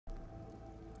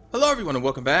Hello everyone and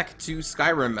welcome back to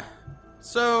Skyrim.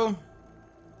 So,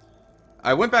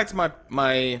 I went back to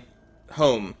my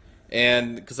home,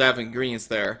 and because I have ingredients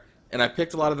there, and I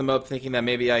picked a lot of them up thinking that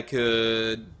maybe I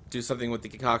could do something with the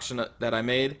concoction that I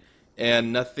made,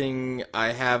 and nothing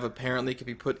I have apparently could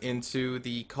be put into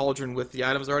the cauldron with the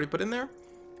items already put in there.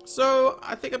 So,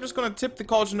 I think I'm just going to tip the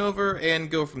cauldron over and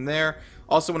go from there.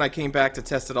 Also, when I came back to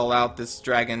test it all out, this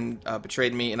dragon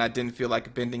betrayed me, and I didn't feel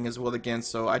like bending his will again,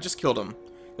 so I just killed him.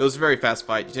 It was a very fast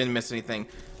fight. You didn't miss anything.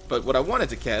 But what I wanted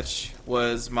to catch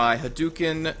was my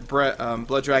Hadouken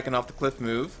Blood Dragon off the cliff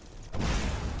move.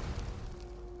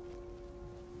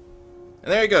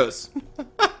 And there he goes.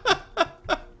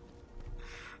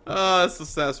 Oh, that's so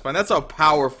satisfying. That's how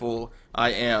powerful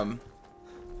I am.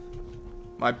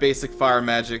 My basic fire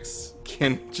magics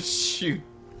can just shoot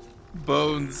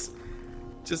bones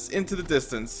just into the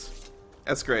distance.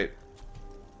 That's great.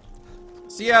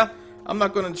 So yeah, I'm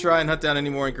not going to try and hunt down any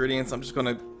more ingredients. I'm just going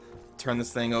to turn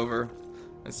this thing over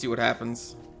and see what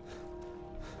happens.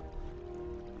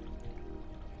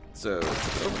 So,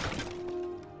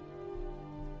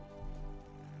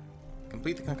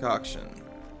 complete the concoction.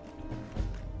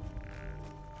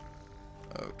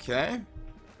 Okay.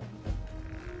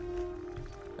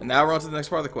 And now we're on to the next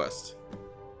part of the quest.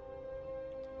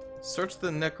 Search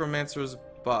the necromancer's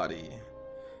body.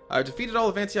 I've defeated all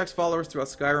of Antioch's followers throughout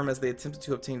Skyrim as they attempted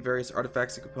to obtain various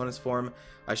artifacts and components for him.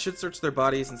 I should search their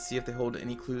bodies and see if they hold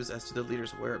any clues as to the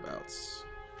leader's whereabouts.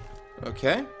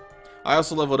 Okay. I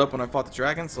also leveled up when I fought the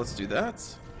dragon, so let's do that.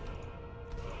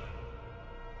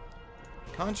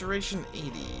 Conjuration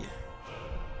 80.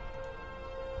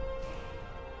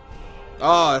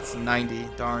 Oh, that's 90.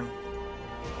 Darn.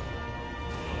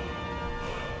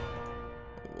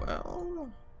 Well,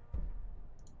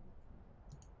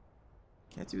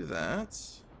 can't do that.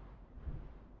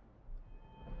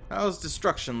 How's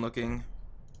destruction looking?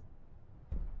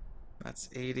 That's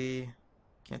 80.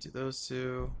 Can't do those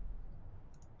two.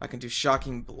 I can do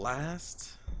shocking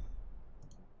blast.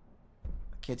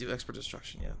 I can't do expert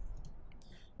destruction yet.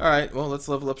 Alright, well, let's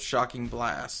level up shocking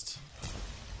blast.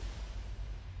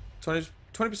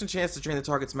 20% chance to drain the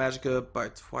target's magicka by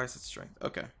twice its strength.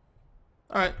 Okay.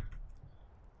 Alright.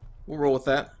 We'll roll with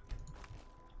that.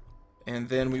 And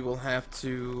then we will have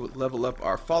to level up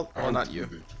our fall. Oh, not you.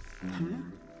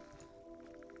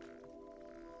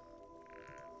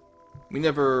 We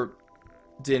never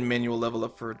did manual level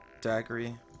up for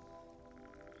Daggery,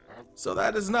 so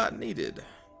that is not needed.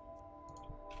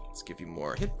 Let's give you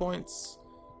more hit points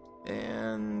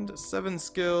and 7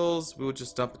 skills. We will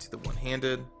just dump it to the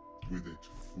one-handed. With it,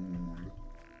 fool.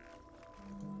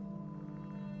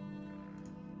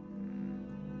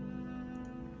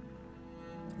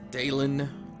 Dalen.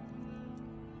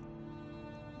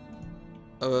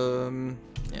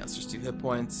 Yeah, let's just do hit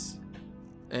points.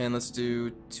 And let's do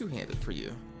two-handed for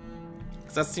you,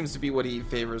 because that seems to be what he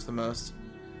favors the most.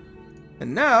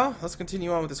 And now, let's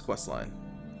continue on with this quest line.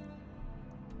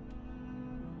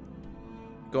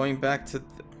 Going back to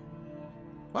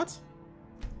what?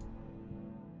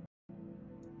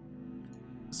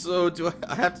 So, do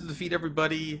I have to defeat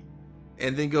everybody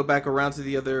and then go back around to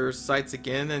the other sites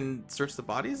again and search the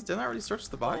bodies? Didn't I already search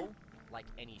the body? Like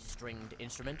any stringed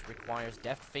instrument, requires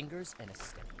deft fingers and a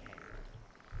steady hand.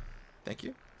 Thank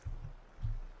you.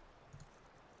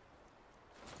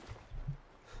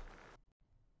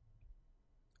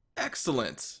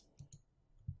 Excellent.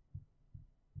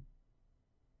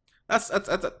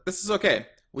 This is okay.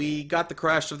 We got the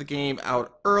crash of the game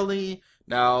out early.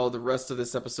 Now the rest of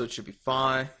this episode should be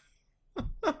fine.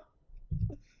 Oh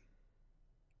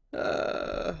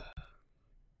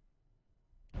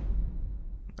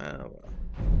well.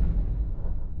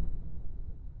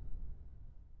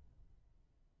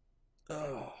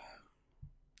 Oh.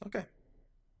 Okay.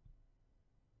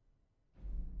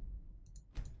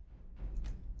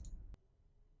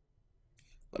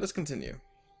 Let us continue.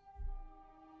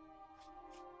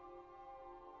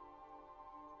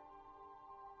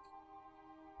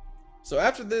 So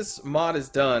after this mod is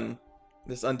done,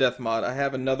 this undeath mod, I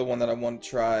have another one that I want to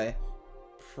try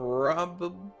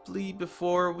probably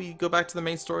before we go back to the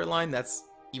main storyline. That's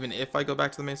even if I go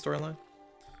back to the main storyline.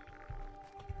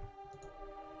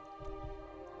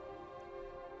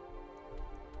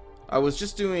 I was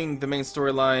just doing the main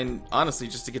storyline, honestly,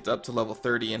 just to get up to level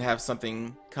 30 and have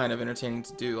something kind of entertaining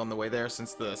to do on the way there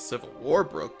since the Civil War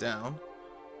broke down.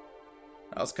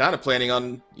 I was kind of planning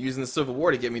on using the Civil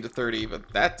War to get me to 30,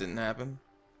 but that didn't happen.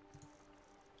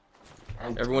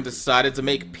 Everyone decided to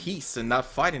make peace and not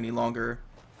fight any longer.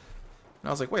 And I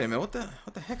was like, wait a minute,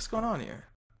 what the heck's going on here?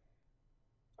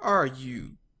 Are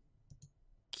you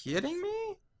kidding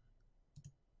me?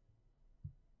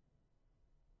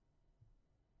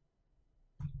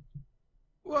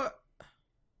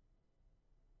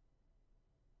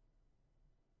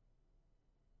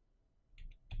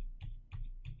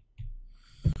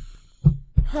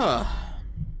 Huh.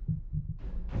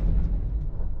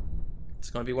 It's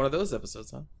gonna be one of those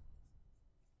episodes, huh?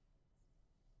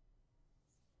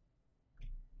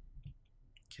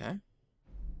 Okay.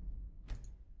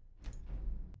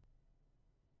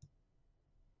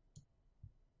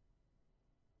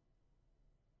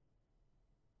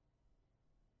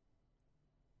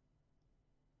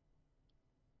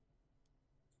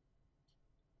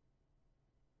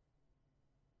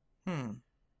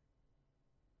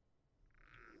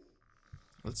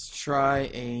 Let's try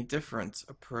a different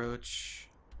approach.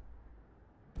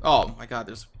 Oh my god,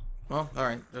 there's... Well,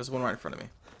 alright, there's one right in front of me.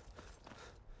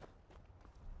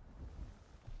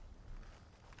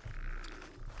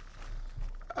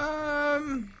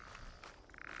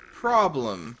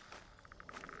 Problem.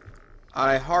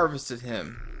 I harvested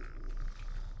him.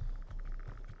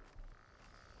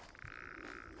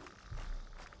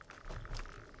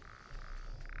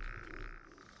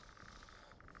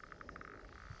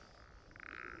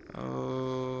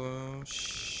 Oh,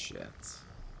 shit.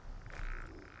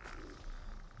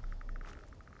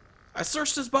 I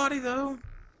searched his body, though.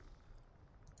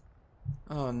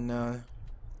 Oh, no.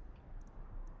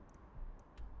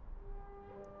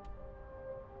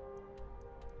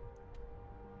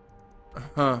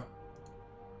 Huh.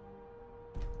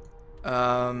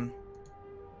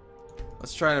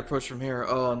 Let's try an approach from here.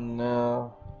 Oh,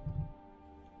 no.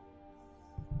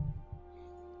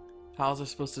 How was I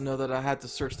supposed to know that I had to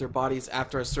search their bodies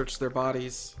after I searched their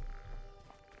bodies?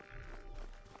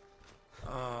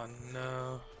 Oh,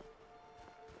 no.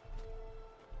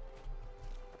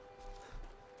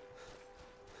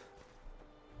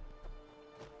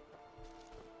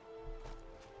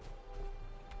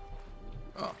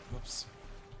 Oh, whoops.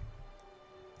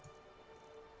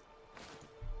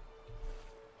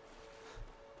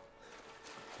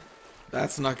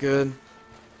 That's not good.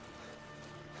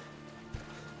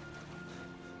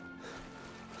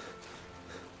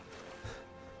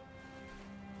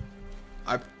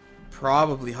 I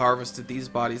probably harvested these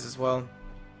bodies as well.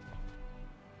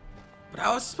 But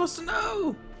how was I supposed to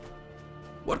know?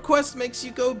 What quest makes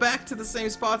you go back to the same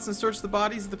spots and search the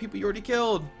bodies of the people you already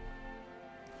killed?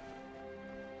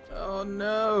 Oh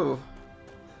no.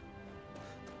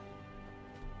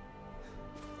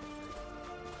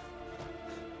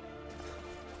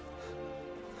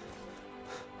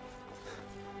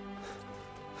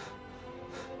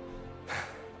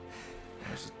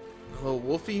 There's a little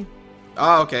wolfie.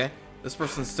 Oh, okay. This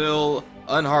person's still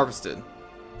unharvested.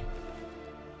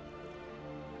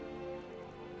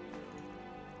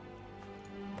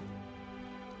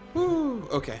 Whew,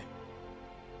 okay.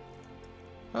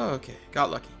 Okay,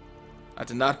 got lucky. I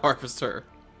did not harvest her.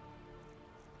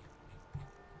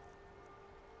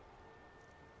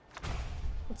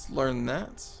 Let's learn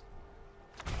that.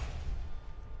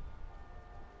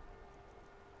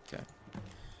 Okay.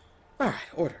 Alright,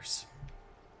 orders.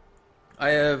 I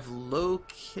have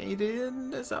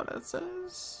located... Is that what it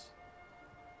says?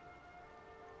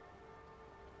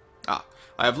 Ah.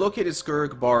 I have located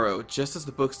Skurg Barrow, just as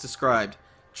the books described.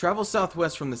 Travel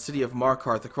southwest from the city of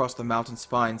Markarth across the mountain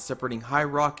spine, separating High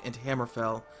Rock and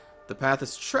Hammerfell. The path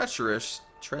is treacherous.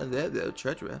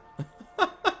 Treacherous.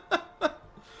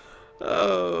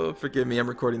 Oh, forgive me, I'm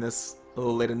recording this a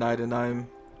little late at night and I'm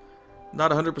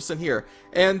not 100% here.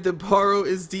 And the Barrow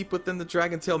is deep within the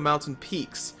Dragontail Mountain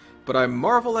peaks, but I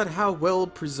marvel at how well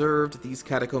preserved these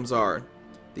catacombs are.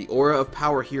 The aura of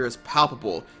power here is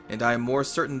palpable, and I am more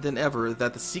certain than ever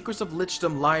that the secrets of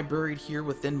lichdom lie buried here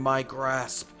within my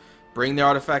grasp. Bring the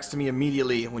artifacts to me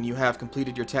immediately when you have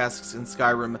completed your tasks in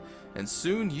Skyrim, and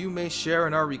soon you may share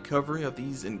in our recovery of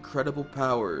these incredible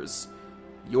powers.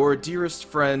 Your dearest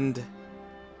friend,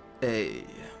 A.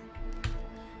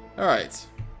 Alright.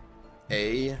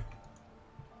 A.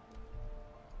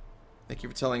 Thank you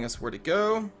for telling us where to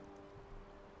go.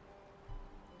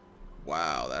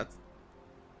 Wow, that's...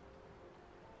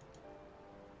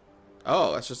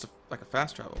 Oh, that's just like a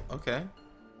fast travel. Okay.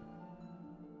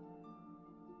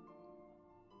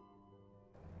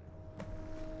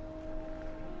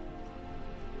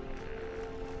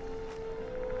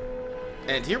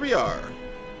 And here we are.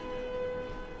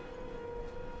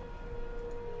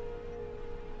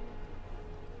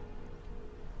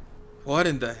 What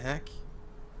in the heck?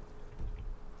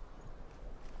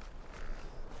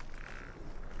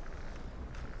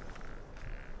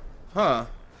 Huh.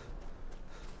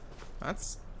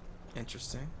 That's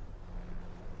interesting.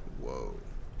 Whoa.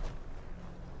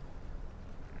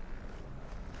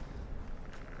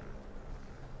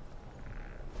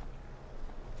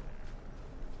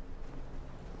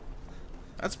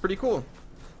 That's pretty cool.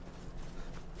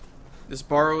 This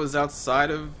Barrow is outside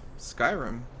of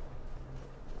Skyrim.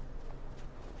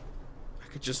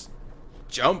 I could just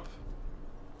jump.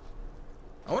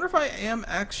 I wonder if I am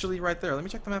actually right there. Let me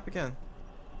check the map again.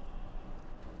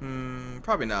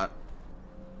 Probably not.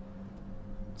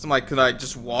 So I'm like, could I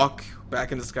just walk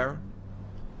back into Skyrim?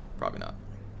 Probably not.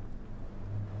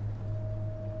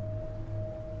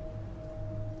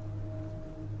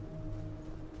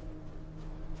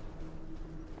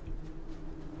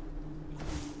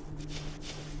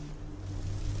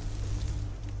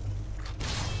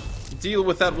 Deal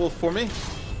with that wolf for me.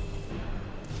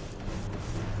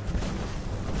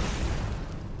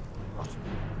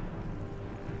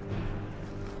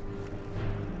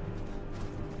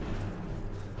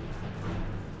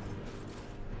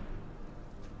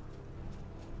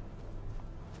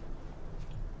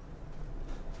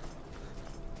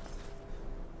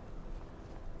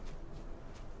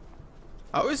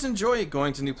 I always enjoy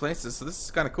going to new places, so this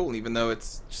is kind of cool, even though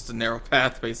it's just a narrow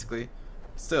path, basically.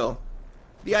 Still,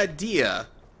 the idea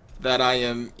that I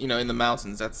am, you know, in the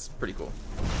mountains, that's pretty cool.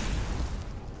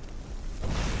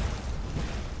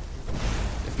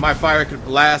 If my fire could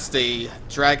blast a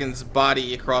dragon's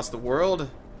body across the world,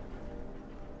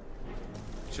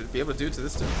 should be able to do it to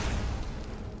this too.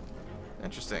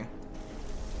 Interesting.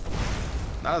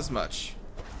 Not as much.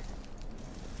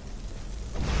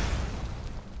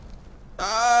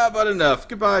 Ah, but enough.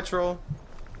 Goodbye, troll.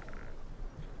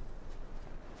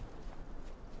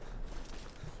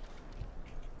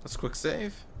 Let's quick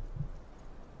save.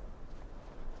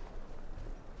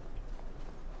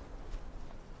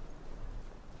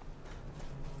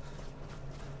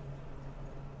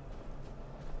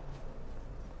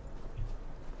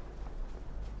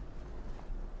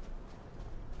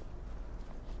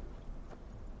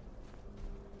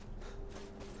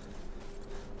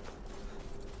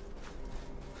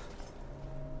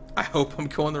 I hope I'm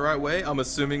going the right way. I'm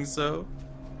assuming so.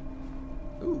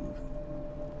 Ooh.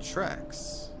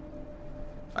 Tracks.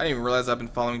 I didn't even realize I've been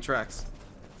following tracks.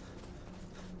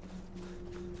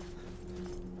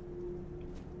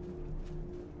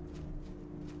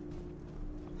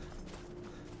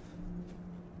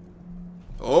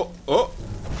 Oh, oh.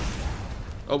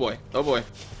 Oh boy, oh boy.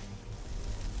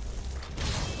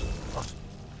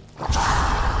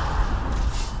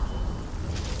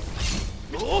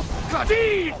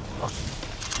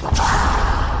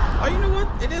 Oh, you know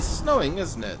what? It is snowing,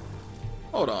 isn't it?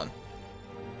 Hold on.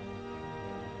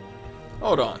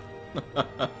 Hold on.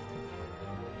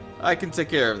 I can take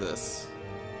care of this.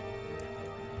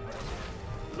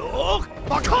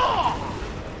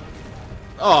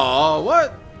 Oh,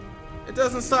 what? It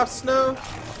doesn't stop snow?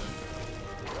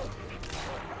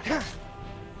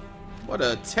 What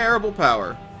a terrible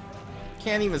power.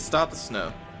 Can't even stop the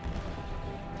snow.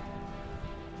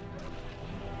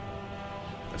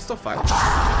 They're still fighting.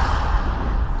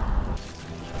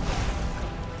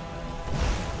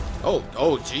 Oh,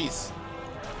 oh, jeez.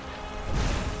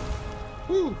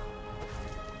 Whew.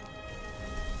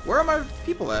 Where are my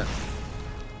people at?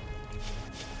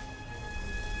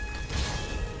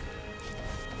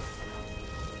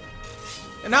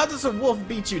 And how does a wolf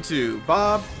beat you two,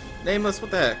 Bob? Nameless, what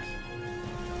the heck?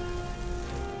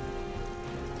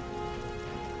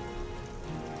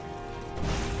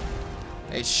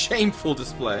 A shameful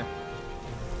display.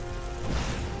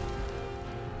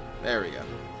 There we go.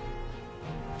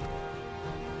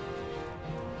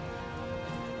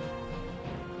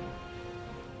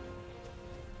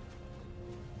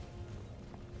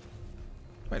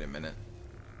 Wait a minute.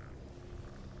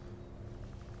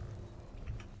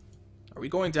 Are we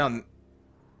going down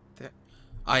there?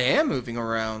 I am moving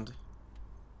around.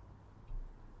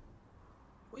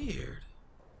 Weird.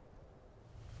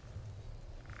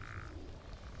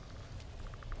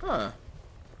 Huh.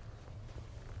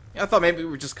 Yeah, I thought maybe we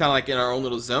were just kind of like in our own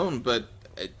little zone, but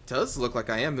it does look like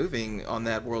I am moving on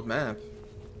that world map.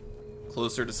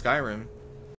 Closer to Skyrim.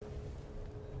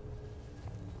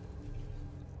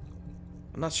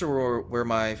 I'm not sure where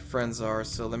my friends are,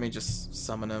 so let me just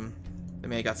summon them. They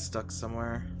may have got stuck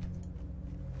somewhere.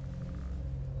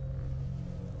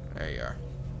 There you are.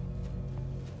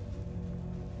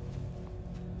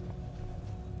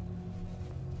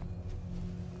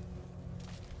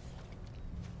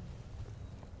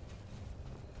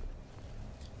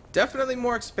 Definitely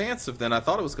more expansive than I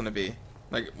thought it was going to be.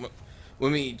 Like,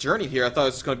 when we journeyed here, I thought it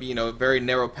was just going to be, you know, a very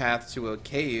narrow path to a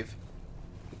cave.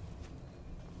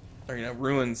 Or, you know,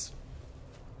 ruins.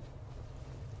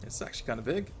 It's actually kind of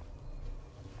big.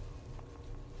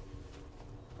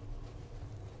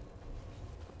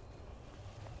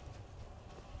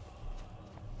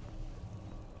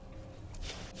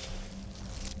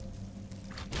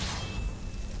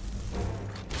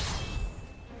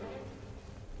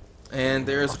 And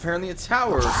there's apparently a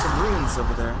tower, some ruins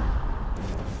over there.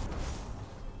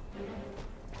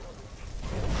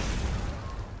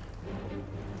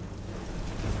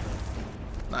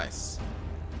 Nice.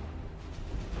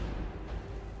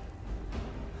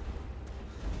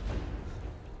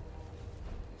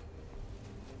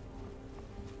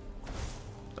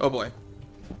 Oh boy.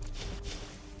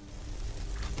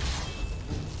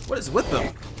 What is with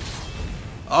them?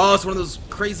 Oh, it's one of those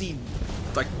crazy,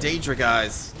 like, Daedra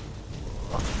guys.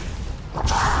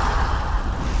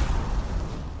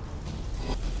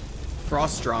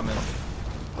 Frostdramen.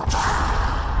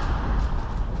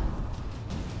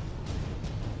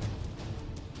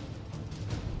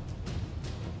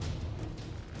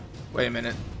 Wait a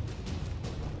minute.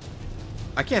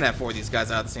 I can't have 4 of these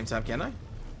guys out at the same time, can I?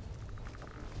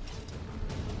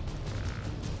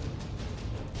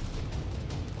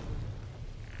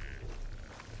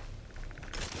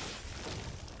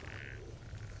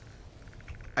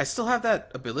 I still have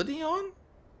that ability on?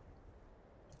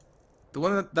 The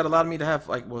one that allowed me to have,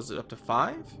 like, was it up to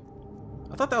 5?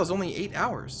 I thought that was only 8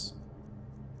 hours.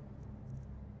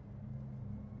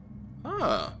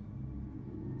 Huh.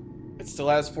 It still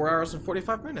has 4 hours and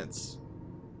 45 minutes.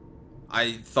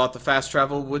 I thought the fast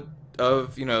travel would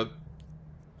of, you know...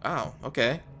 Oh,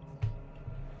 okay.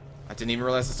 I didn't even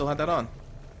realize I still had that on.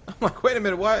 I'm like, wait a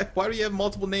minute, why do you have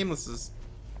multiple namelesses?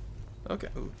 Okay.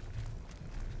 Ooh.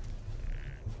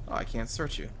 Oh, I can't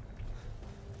search you.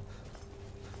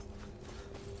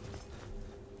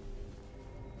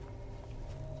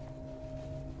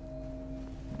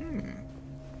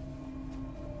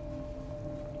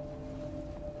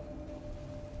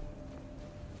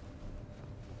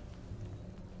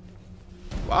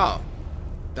 Wow.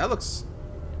 That looks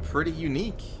pretty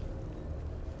unique.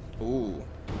 Ooh.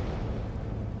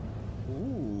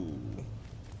 Ooh.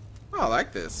 Oh, I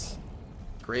like this.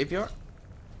 Graveyard?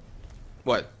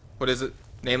 What? What is it?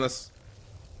 Nameless?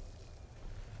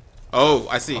 Oh,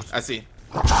 I see. I see.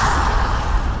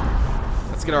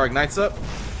 Let's get our ignites up.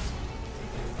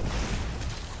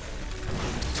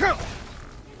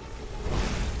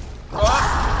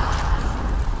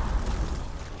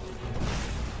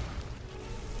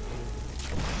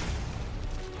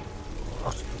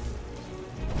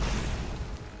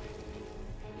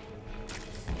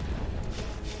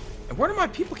 And where do my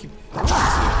people keep going to?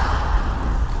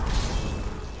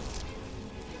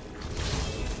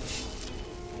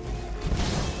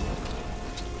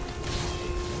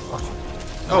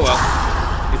 Oh well.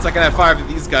 At least I can have 5 of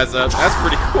these guys up. That's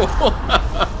pretty cool.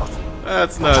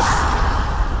 That's nuts.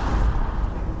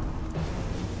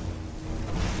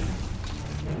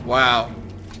 Wow.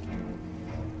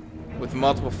 With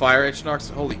multiple fire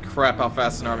H-Narcs? Holy crap, how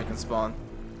fast an army can spawn.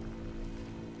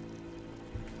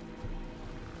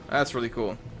 That's really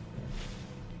cool.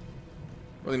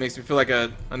 Really makes me feel like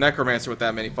a necromancer with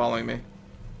that many following me.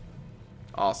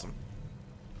 Awesome.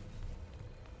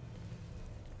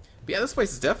 But yeah, this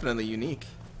place is definitely unique.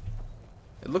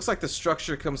 It looks like the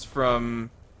structure comes from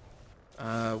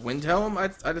Windhelm,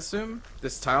 I'd assume.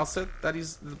 This tile set that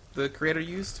the creator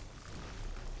used.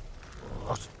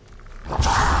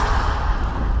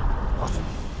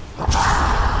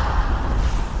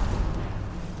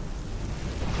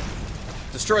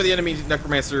 Destroy the enemy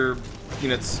necromancer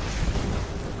units.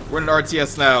 We're in an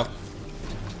RTS now.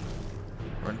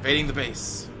 We're invading the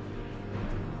base.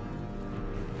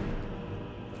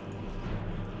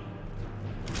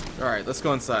 Alright, let's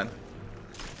go inside.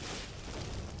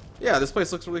 Yeah, this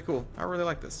place looks really cool. I really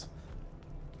like this.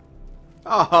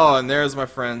 Oh, and there's my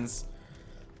friends.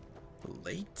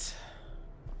 Late.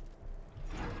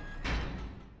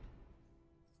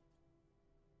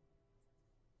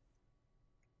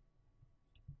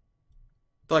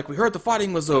 They're like, we heard the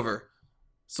fighting was over.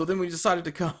 So then we decided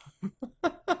to come.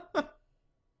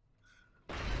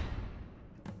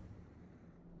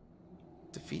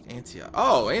 Defeat Antioch.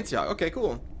 Oh, Antioch. Okay,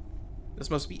 cool. This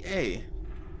must be A.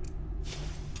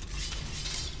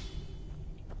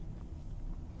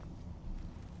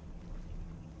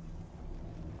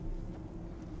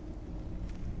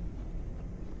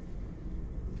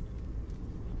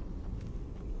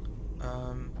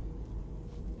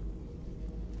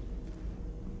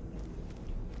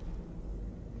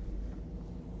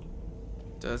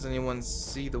 Does anyone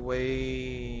see the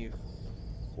way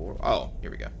for... Oh,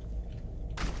 here we go.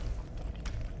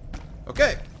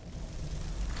 Okay.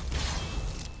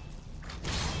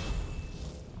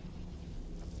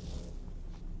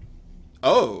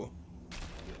 Oh.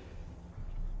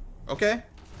 Okay.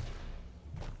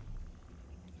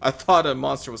 I thought a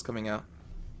monster was coming out.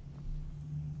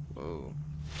 Whoa.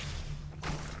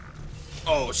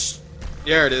 Oh,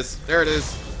 there it is. There it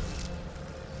is.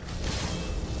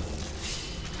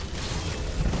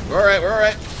 We're alright, we're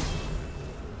alright.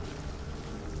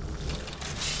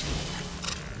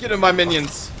 Get him, my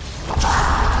minions.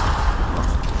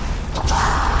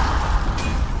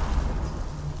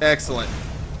 Excellent.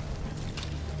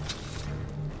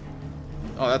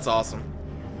 Oh, that's awesome.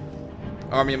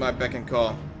 Army at my beck and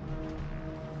call.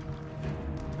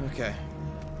 Okay.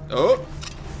 Oh!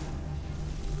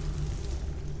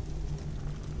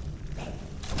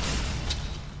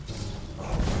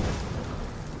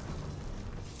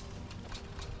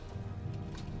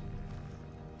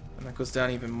 And that goes down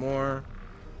even more.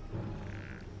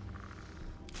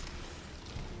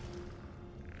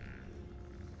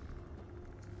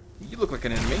 You look like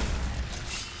an enemy.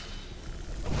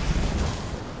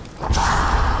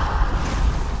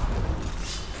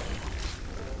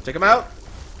 Take him out.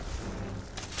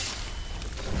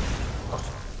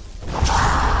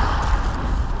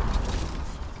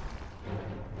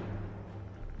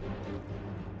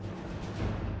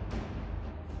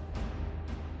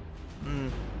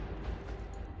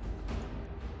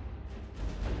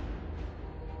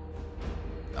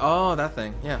 Oh, that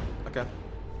thing. Yeah, okay.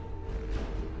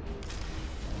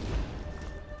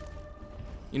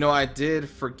 You know, I did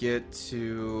forget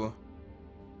to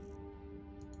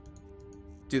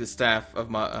do the staff of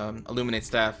my illuminate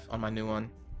staff on my new one.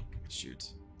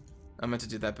 Shoot, I meant to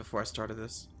do that before I started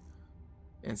this.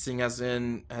 And seeing as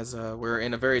we're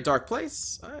in a very dark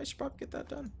place, I should probably get that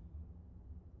done.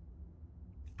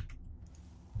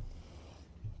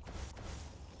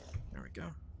 There we go.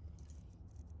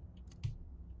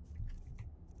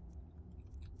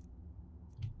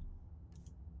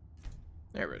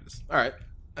 There it is. All right,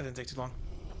 that didn't take too long.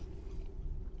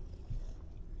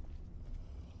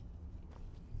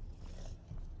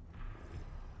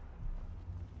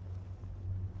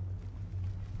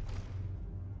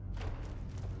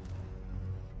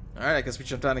 Alright, I guess we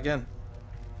jump down again.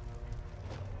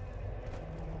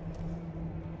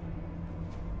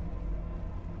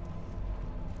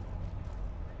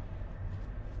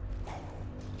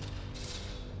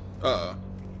 Uh-oh.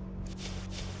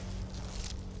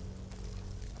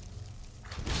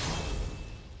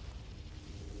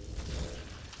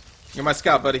 You're my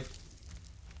scout, buddy.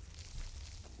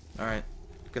 Alright.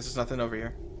 Guess there's nothing over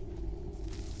here.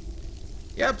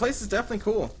 Yeah, the place is definitely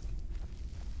cool.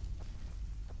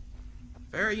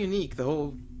 Very unique, the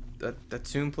whole that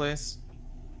tomb place.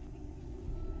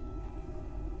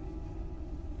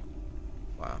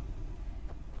 Wow.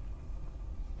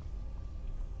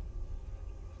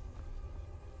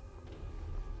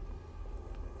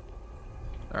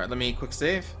 Alright, let me quick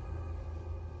save.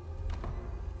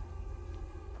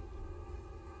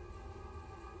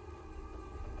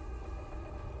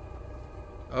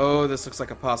 Oh, this looks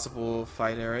like a possible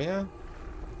fight area.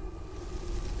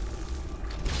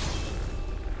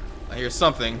 I hear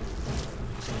something.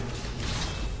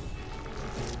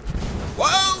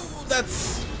 Whoa!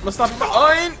 That's must not be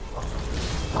mine!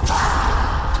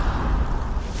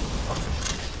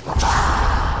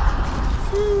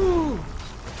 Whew.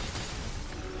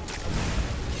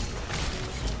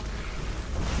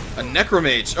 A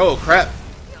necromage. Oh crap.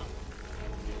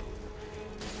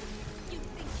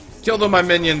 Kill them, my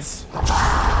minions.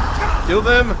 Kill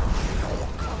them.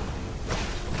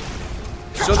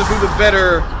 Show them who the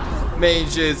better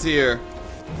mage is here.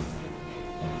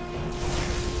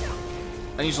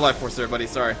 I need your life force there, buddy.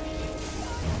 Sorry.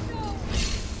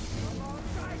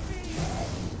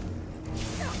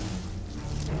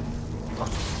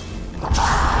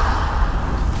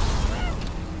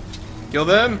 Kill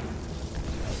them.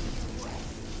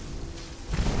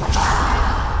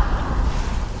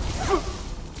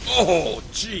 Oh,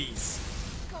 jeez.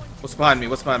 What's behind me?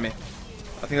 What's behind me?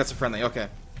 I think that's a friendly. Okay.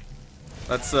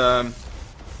 Let's,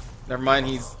 never mind.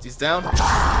 He's down.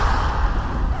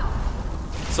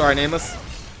 Sorry, nameless.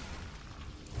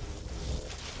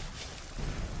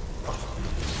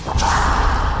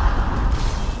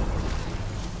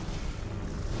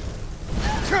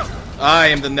 I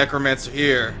am the necromancer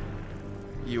here.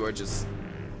 You are just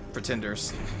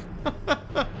pretenders.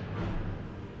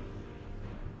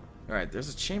 Alright, there's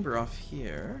a chamber off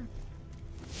here.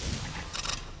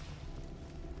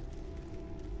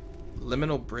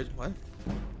 Liminal bridge. What?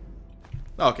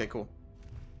 Oh, okay, cool.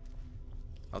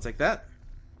 I'll take that.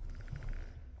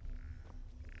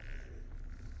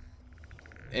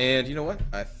 And you know what?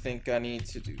 I think I need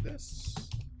to do this.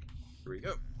 Here we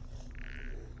go.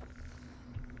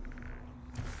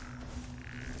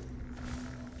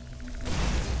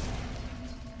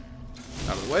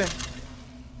 Out of the way.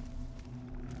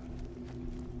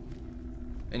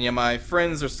 And yeah, my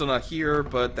friends are still not here,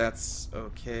 but that's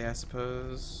okay, I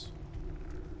suppose.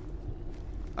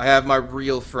 I have my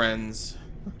real friends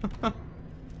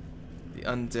The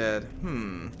undead.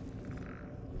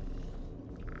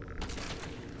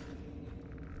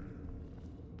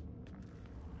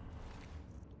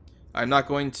 I'm not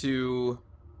going to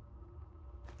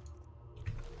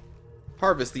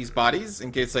harvest these bodies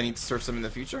in case I need to search them in the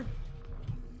future.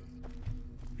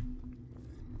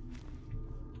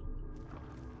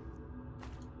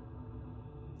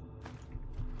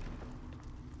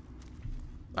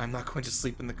 I'm not going to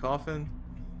sleep in the coffin.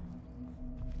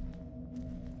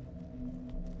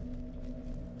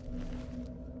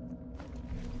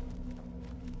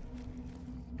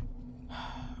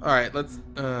 Alright, let's,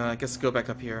 I guess go back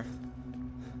up here.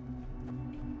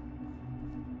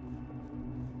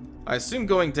 I assume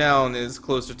going down is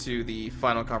closer to the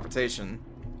final confrontation.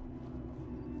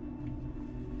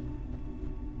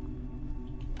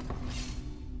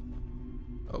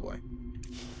 Oh boy.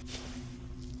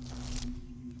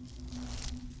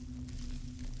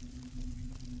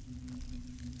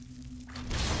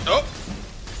 Oh!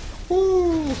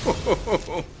 Ooh!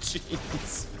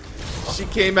 Jeez. She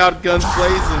came out guns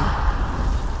blazing.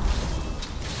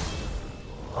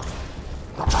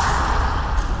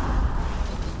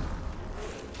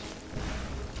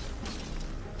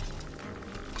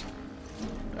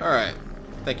 Alright.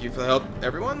 Thank you for the help,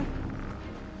 everyone.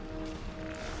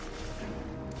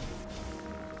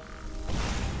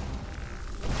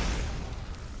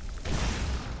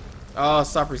 Oh,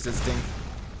 stop resisting.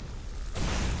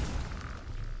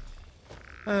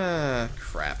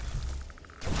 Crap.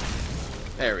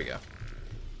 There we go.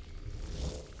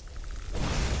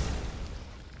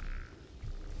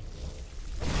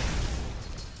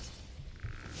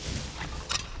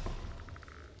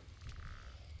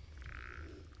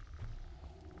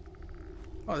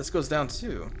 Oh, this goes down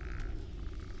too.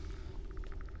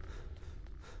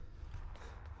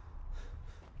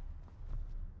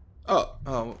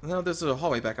 Oh, no, there's a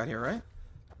hallway back out here, right?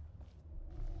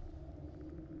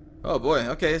 Oh boy,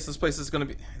 okay, so this place is gonna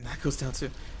be... And that goes down too.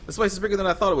 This place is bigger than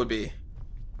I thought it would be.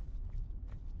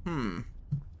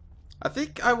 I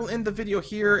think I will end the video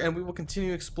here, and we will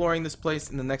continue exploring this place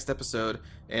in the next episode,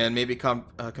 and maybe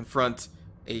confront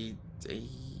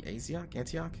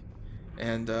Antioch,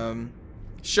 and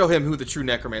show him who the true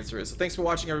necromancer is. So thanks for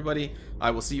watching, everybody. I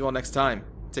will see you all next time.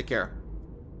 Take care.